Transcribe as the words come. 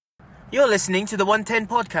You're listening to the 110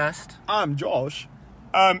 podcast. I'm Josh.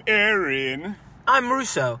 I'm Aaron. I'm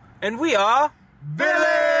Russo. And we are...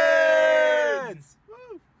 Villains!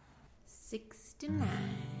 69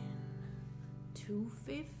 to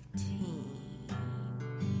 15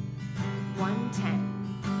 110.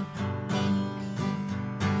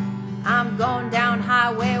 I'm going down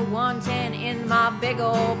Highway 110 in my big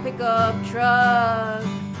old pickup truck.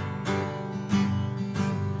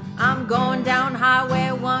 I'm going down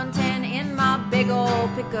Highway 110 in my big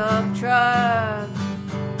old pickup truck.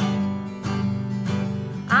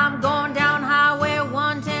 I'm going down Highway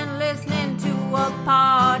 110 listening to a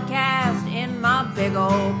podcast in my big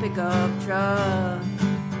old pickup truck.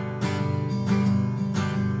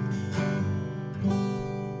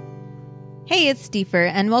 Hey, it's Steefer,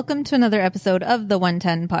 and welcome to another episode of the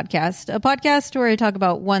 110 podcast, a podcast where I talk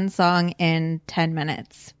about one song in 10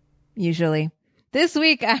 minutes, usually. This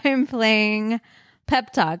week, I'm playing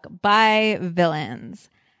Pep-Talk by Villains.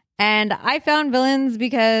 And I found Villains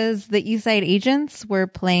because the Eastside Agents were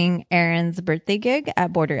playing Aaron's birthday gig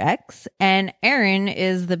at Border X, and Aaron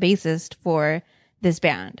is the bassist for this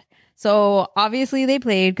band. So obviously they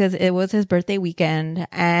played because it was his birthday weekend,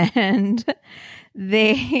 and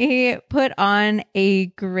they put on a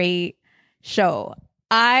great show.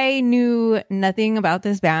 I knew nothing about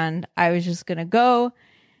this band. I was just going to go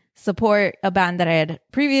support a band that I had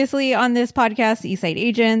previously on this podcast, Eastside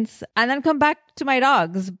Agents, and then come back to my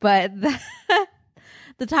dogs. But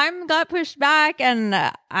the time got pushed back and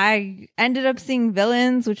I ended up seeing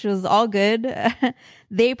Villains, which was all good.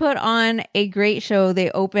 They put on a great show.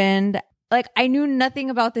 They opened, like, I knew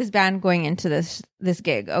nothing about this band going into this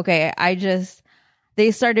gig. Okay.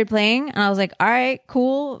 They started playing and I was like, all right,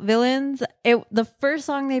 cool, Villains. The first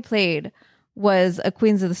song they played was a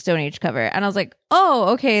Queens of the Stone Age cover. And I was like, oh,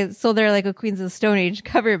 okay, so they're like a Queens of the Stone Age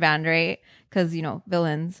cover band, right? Because, you know,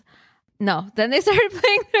 Villains. No, then they started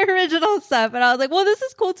playing the original stuff. And I was like, well, this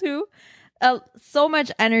is cool too. So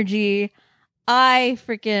much energy. I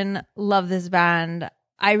freaking love this band.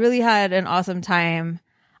 I really had an awesome time.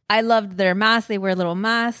 I loved their masks. They wear little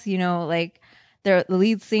masks, you know, like the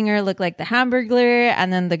lead singer looked like the Hamburglar.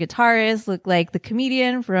 And then the guitarist looked like the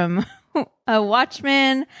comedian from a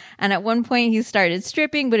Watchman, and at one point he started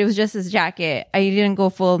stripping, but it was just his jacket. He didn't go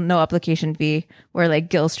full no application fee where like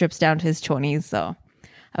Gil strips down to his chonies, so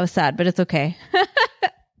I was sad, but it's okay.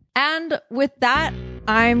 And with that,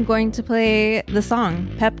 I'm going to play the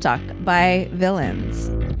song Pep-Talk by Villains.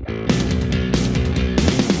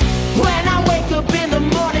 When I wake up in the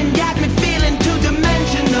morning, got me feeling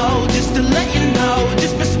two-dimensional. Just to let you know,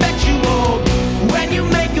 just perspectual. When you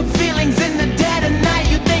make up feelings in the dead of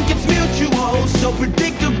night, you think it's mutual, so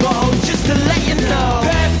predictable. Just to let you know,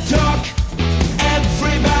 pep talk.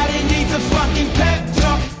 Everybody needs a fucking pep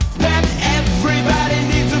talk. Pep. Everybody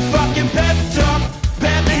needs a fucking pep talk.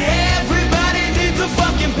 Pep. Everybody needs a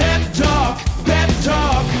fucking pep talk. Pep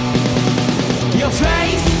talk. Your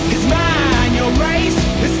face is mine. Your race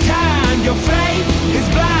is time. Your faith is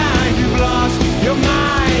blind. You've lost your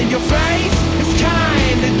mind. Your face is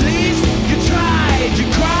kind. At least you tried. You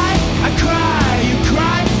cry, I cry. You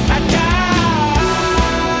cry, I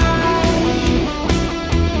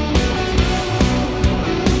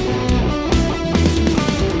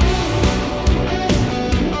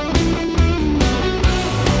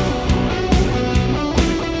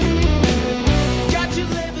got you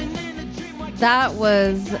living in a dream. That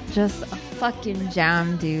was just a fucking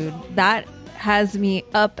jam, dude. That has me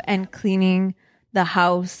up and cleaning the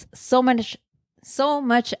house. So much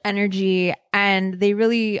energy, and they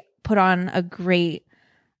really put on a great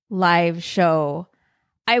live show.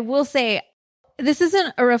 I will say, this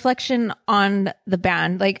isn't a reflection on the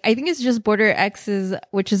band. Like, I think it's just Border X's,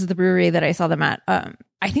 which is the brewery that I saw them at.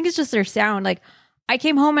 I think it's just their sound. Like, I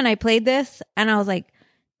came home and I played this and I was like,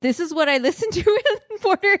 this is what I listened to in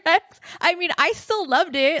Border X. I mean, I still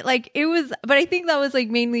loved it. Like, it was, but I think that was like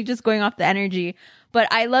mainly just going off the energy. But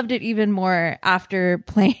I loved it even more after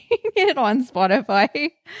playing it on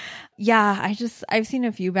Spotify. Yeah, I've seen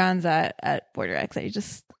a few bands at Border X.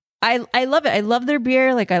 I love it. I love their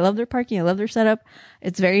beer. Like, I love their parking. I love their setup.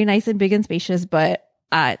 It's very nice and big and spacious, but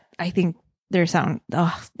I think their sound,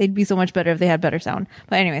 they'd be so much better if they had better sound.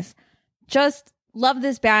 But anyways, just love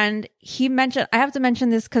this band. I have to mention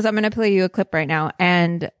this because I'm going to play you a clip right now.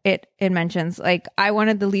 And it mentions, like, I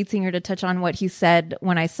wanted the lead singer to touch on what he said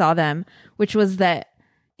when I saw them, which was that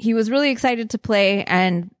he was really excited to play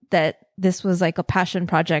and that this was like a passion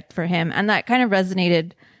project for him. And that kind of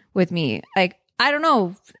resonated with me. Like, I don't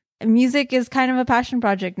know, music is kind of a passion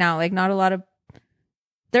project now. Like, not a lot of,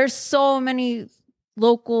 there's so many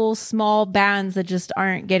local small bands that just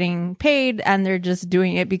aren't getting paid and they're just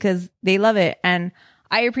doing it because they love it. And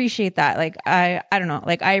I appreciate that. Like, I don't know,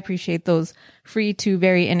 like I appreciate those free to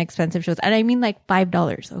very inexpensive shows. And I mean like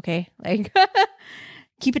 $5, okay? Like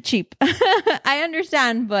keep it cheap. I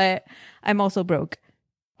understand, but I'm also broke.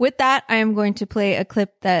 With that, I am going to play a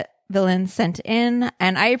clip that Villains sent in,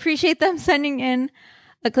 and I appreciate them sending in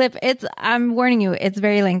a clip. I'm warning you, it's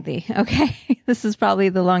very lengthy, okay? This is probably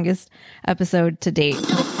the longest episode to date.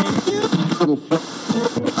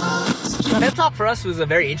 Pep-Talk for us was a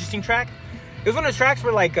very interesting track. It was one of the tracks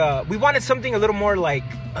where like we wanted something a little more like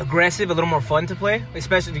aggressive, a little more fun to play,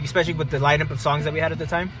 especially with the lineup of songs that we had at the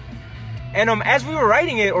time. And as we were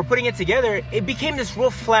writing it or putting it together, it became this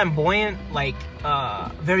real flamboyant, like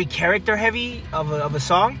very character heavy of a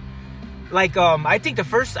song. Like I think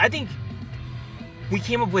we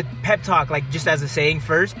came up with Pep-Talk like just as a saying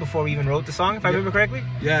first before we even wrote the song, if I remember correctly.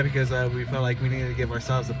 Yeah, because we felt like we needed to give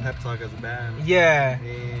ourselves a pep talk as a band. Yeah.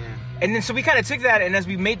 Yeah. And then so we kind of took that, and as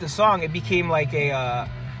we made the song, it became like a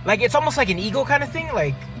like it's almost like an ego kind of thing.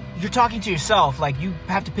 Like you're talking to yourself, like you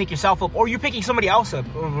have to pick yourself up, or you're picking somebody else up,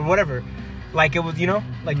 or whatever. Like it was, you know,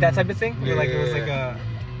 like that type of thing. Yeah, like it was like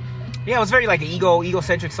it was very like an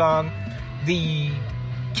egocentric song. The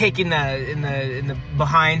kick in the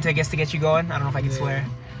behind, I guess, to get you going. I don't know if I can swear.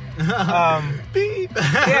 Beep.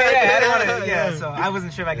 I don't want to. Yeah, so I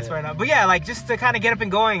wasn't sure if I could swear or not. But yeah, like just to kind of get up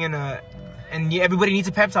and going, and everybody needs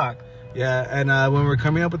a pep talk. Yeah, and when we were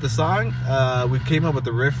coming up with the song, we came up with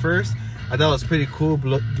the riff first. I thought it was pretty cool,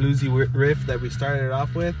 bluesy riff that we started it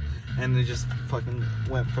off with, and it just fucking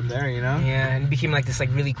went from there, you know? Yeah, and it became like this like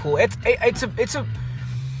really cool. It's a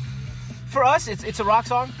for us, it's a rock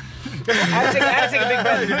song. I had to take a big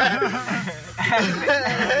breath. I had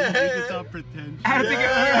to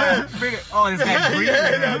take a oh, this guy's breathing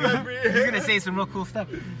right now. He's gonna say some real cool stuff.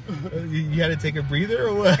 You had to take a breather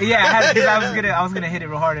or what? Yeah, I had because I was gonna hit it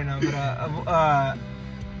real hard enough, but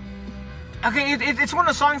okay, it's one of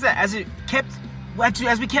those songs that as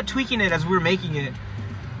we kept tweaking it as we were making it,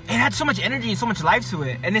 it had so much energy and so much life to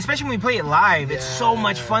it, and especially when we play it live, it's so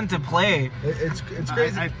much fun to play. It's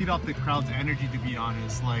crazy. I feed off the crowd's energy, to be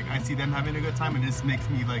honest. Like I see them having a good time, and this makes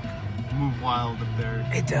me like move wild up there.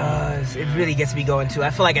 It does. It really gets me going too. I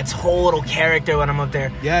feel like a total character when I'm up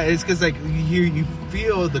there. Yeah, it's because like you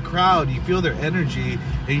feel the crowd, you feel their energy,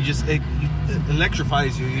 and it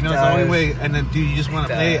electrifies you. You know, it's the only way. And then, dude, you just want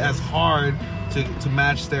to play as hard to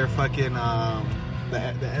match their fucking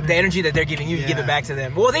the energy that they're giving you. You give it back to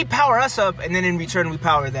them. Well, they power us up, and then in return we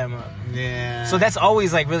power them up. Yeah. So that's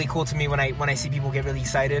always like really cool to me when I see people get really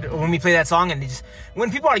excited, or when we play that song and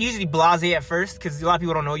when people are usually blasé at first, because a lot of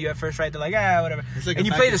people don't know you at first, right? They're like, whatever. Like and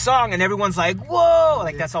you play the song and everyone's like, whoa!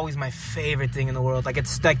 Like that's always my favorite thing in the world. Like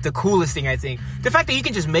it's like the coolest thing, I think. The fact that you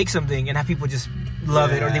can just make something and have people just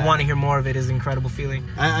love it, or they want to hear more of it, is an incredible feeling.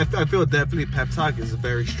 I feel definitely Pep-Talk is a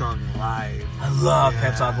very strong live. I love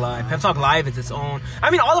Pep-Talk live. Pep-Talk live is its own.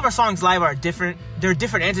 I mean, all of our songs live are different. They're a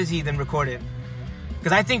different entity than recorded.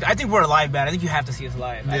 Because I think we're a live band. I think you have to see us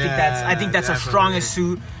live. I think that's our strongest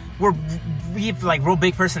suit. We have like real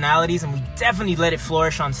big personalities, and we definitely let it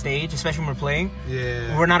flourish on stage, especially when we're playing.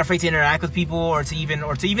 Yeah. We're not afraid to interact with people, or to even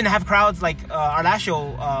have crowds. Like our last show,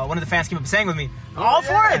 one of the fans came up and sang with me. All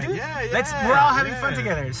for it, dude. We're all having fun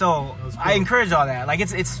together. So cool. I encourage all that. Like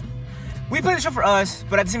it's we play the show for us,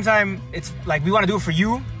 but at the same time, it's like we want to do it for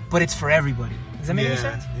you, but it's for everybody. Does that make any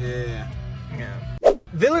sense? Yeah.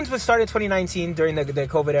 Villains was started 2019 during the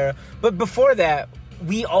COVID era, but before that,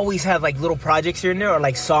 we always had like little projects here and there, or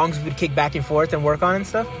like songs we would kick back and forth and work on and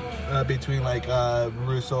stuff. Between like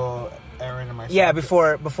Russo, Aaron, and myself. Yeah,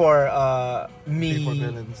 before me, before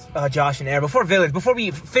Villains. Josh and Aaron, before Villains, before we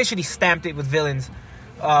officially stamped it with Villains,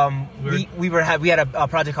 we had a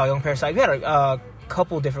project called Young Parasite. We had a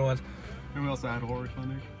couple different ones. And we also had Horror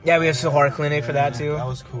Clinic. Yeah, we had a Horror Clinic for that too. That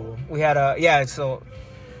was cool. We had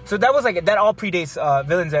So that was like that all predates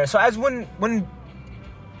Villains there. So as when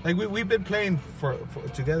like we've been playing for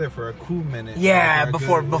together for a cool minute. Yeah,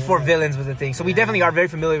 before Villains was a thing. So we definitely are very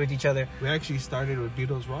familiar with each other. We actually started with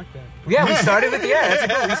Beatles Rock Band. Yeah, we started with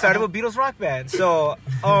we started with Beatles Rock Band. So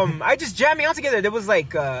I just jamming out together. There was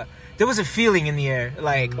like there was a feeling in the air,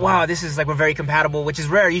 like wow, this is like we're very compatible, which is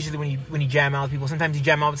rare usually when you jam out with people. Sometimes you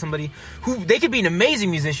jam out with somebody who they could be an amazing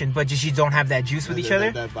musician, but just you don't have that juice with each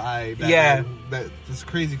other. That vibe. That's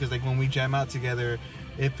crazy because like when we jam out together,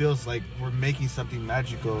 it feels like we're making something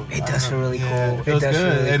magical. It does feel really cool. It feels good,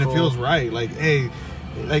 really and cool. It feels right. Like hey,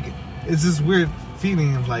 like it's this weird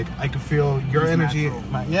feeling of like I can feel your energy.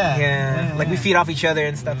 Like we feed off each other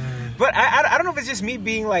and stuff. But I don't know if it's just me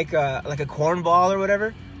being like a cornball or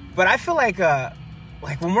whatever. But I feel like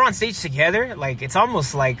like when we're on stage together, like it's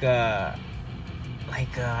almost like I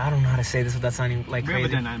don't know how to say this without sounding like We crazy.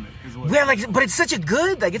 have a dynamic as well. Yeah, like, but it's such a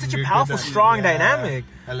good, like, it's such a You're powerful, good at- strong yeah, dynamic.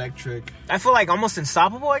 Electric. I feel like almost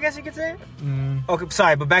unstoppable, I guess you could say. Okay,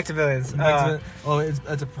 sorry, but back to Villains.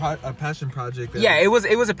 It's a passion project. Yeah, it was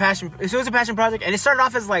a passion project, and it started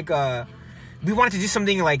off as like we wanted to do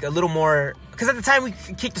something like a little more, because at the time we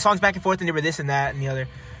kicked the songs back and forth and they were this and that and the other.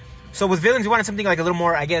 So with Villains, we wanted something like a little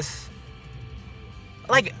more, I guess,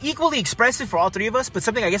 like equally expressive for all three of us, but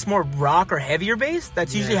something I guess more rock or heavier based.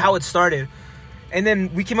 That's usually how it started. And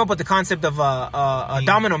then we came up with the concept of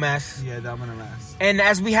domino masks. Yeah, domino masks. And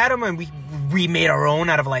as we had them, and we made our own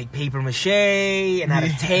out of like paper mache and out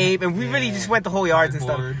of tape, and we really just went the whole yards and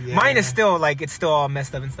stuff. Cardboard, yeah. Mine is still like, it's still all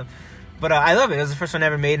messed up and stuff. But I love it. It was the first one I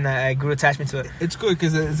ever made, and I grew attachment to it. It's good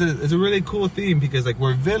because it's a really cool theme because like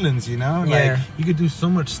we're villains, you know. Yeah. Like you could do so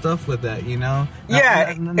much stuff with that, you know.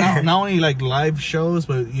 Yeah. Not only like live shows,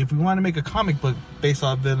 but if we want to make a comic book based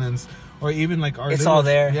off villains, or even like our It's little, all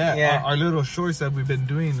there. Yeah. Yeah. Our little shorts that we've been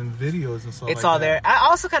doing and videos and stuff. It's like all that. there. I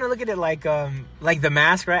also kind of look at it like the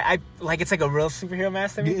mask, right? I like, it's like a real superhero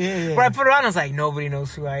mask to me. Yeah. Where I put it on, I was like, nobody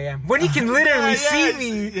knows who I am. When you can literally see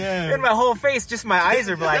me in my whole face, just my eyes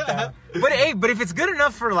are blacked out. But hey, but if it's good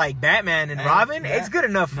enough for like Batman and Robin, it's good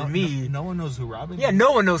enough for me. No one knows who Robin is. Yeah,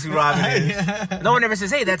 no one knows who Robin is. No one ever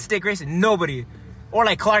says, hey, that's Dick Grayson. Nobody. Or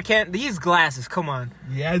like Clark Kent. He has glasses. Come on.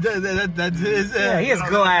 Yeah, that's his. Yeah, he has You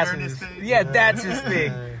know, the hair in glasses. his face. Yeah, that's his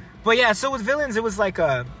thing. But yeah, so with Villains, it was like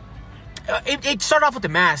it started off with the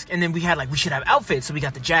mask, and then we had like, we should have outfits, so we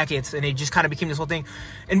got the jackets, and it just kind of became this whole thing.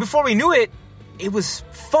 And before we knew it, it was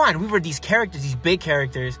fun. We were these characters, these big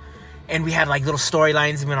characters, and we had like little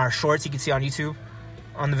storylines in our shorts you can see on YouTube,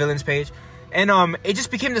 on the Villains page. And it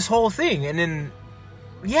just became this whole thing, and then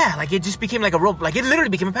yeah, like it just became like a real, like it literally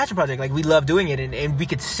became a passion project. Like we loved doing it, and we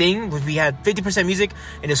could sing. We had 50% music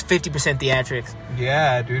and it was 50% theatrics.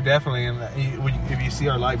 Yeah, dude, definitely. And if you see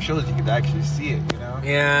our live shows, you can actually see it, you know?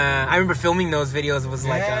 Yeah, I remember filming those videos. It was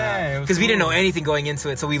like, Yeah, it was because we didn't cool. know anything going into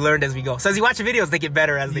it, so we learned as we go. So as you watch the videos, they get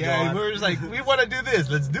better as they go Yeah, on. we were just like, we want to do this.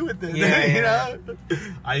 Let's do it then. Yeah, you yeah. know?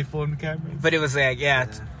 iPhone cameras. But it was like, yeah,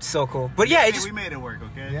 it's so cool. But yeah, it just, we made it work,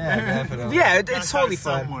 okay? Yeah, definitely. yeah, Gotta it's totally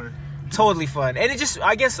sell fun. more. Totally fun. And it just,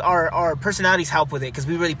 I guess our personalities help with it, because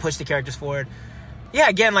we really push the characters forward. Yeah,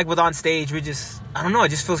 again, like with on stage, we just, I don't know, it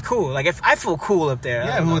just feels cool. Like, if I feel cool up there. I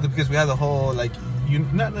Yeah, don't know. because we have the whole, like,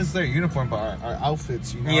 not necessarily uniform, but our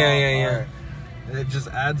outfits, you know? Yeah. It just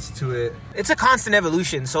adds to it. It's a constant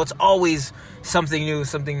evolution, so it's always something new,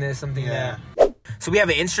 something this, something Yeah. that. So we have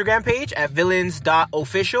an Instagram page at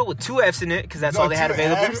villains.official with 2 F's in it, because that's all they had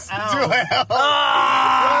available.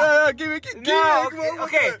 Ah! Give it, No,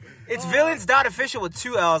 okay. It's villains.official with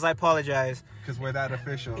 2 L's. I apologize. Because we're that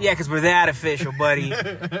official. Yeah, because we're that official, buddy.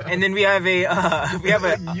 And then we have a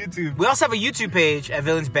YouTube. We also have a YouTube page at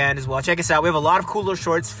Villains Band as well. Check us out. We have a lot of cool little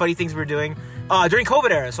shorts, funny things we're doing during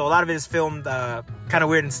COVID era. So a lot of it is filmed kind of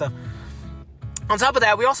weird and stuff. On top of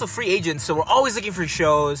that, we also free agents, so we're always looking for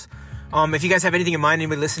shows. If you guys have anything in mind,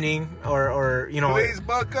 anybody listening, or you know, Please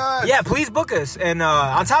book us. yeah, please book us. And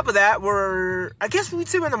on top of that, I guess we'd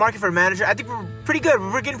say we're in the market for a manager. I think we're pretty good.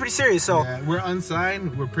 We're getting pretty serious. So Yeah, we're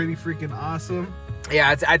unsigned. We're pretty freaking awesome.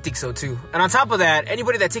 yeah, I think so too. And on top of that,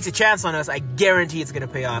 anybody that takes a chance on us, I guarantee it's gonna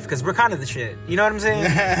pay off, because we're kind of the shit. You know what I'm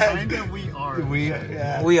saying? Kinda we are.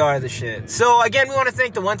 We are the shit. So again, we want to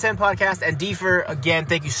thank the 110 podcast and Deefer. Again,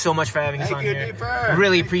 thank you so much for having us Thank on you, here. Deefer.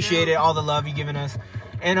 Really appreciate it. All the love you've given us.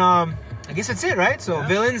 And I guess that's it, right? So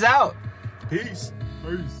Villains out. Peace.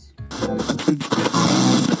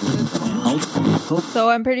 So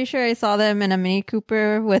I'm pretty sure I saw them in a Mini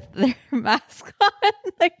Cooper with their mask on,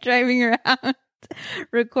 like driving around,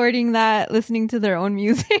 recording that, listening to their own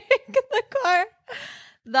music in the car.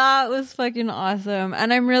 That was fucking awesome.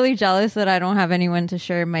 And I'm really jealous that I don't have anyone to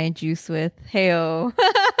share my juice with. Heyo.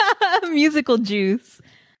 Musical juice.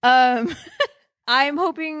 I'm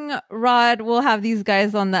hoping Rod will have these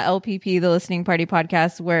guys on the LPP, the Listening Party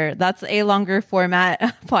podcast, where that's a longer format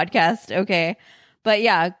podcast. Okay. But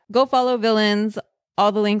yeah, go follow Villains.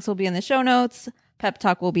 All the links will be in the show notes.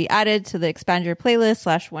 Pep-Talk will be added to the Expand Your Playlist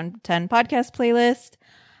 /110 podcast playlist.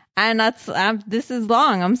 And that's, this is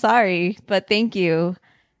long. I'm sorry, but thank you.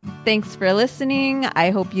 Thanks for listening. I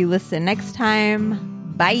hope you listen next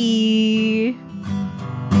time. Bye.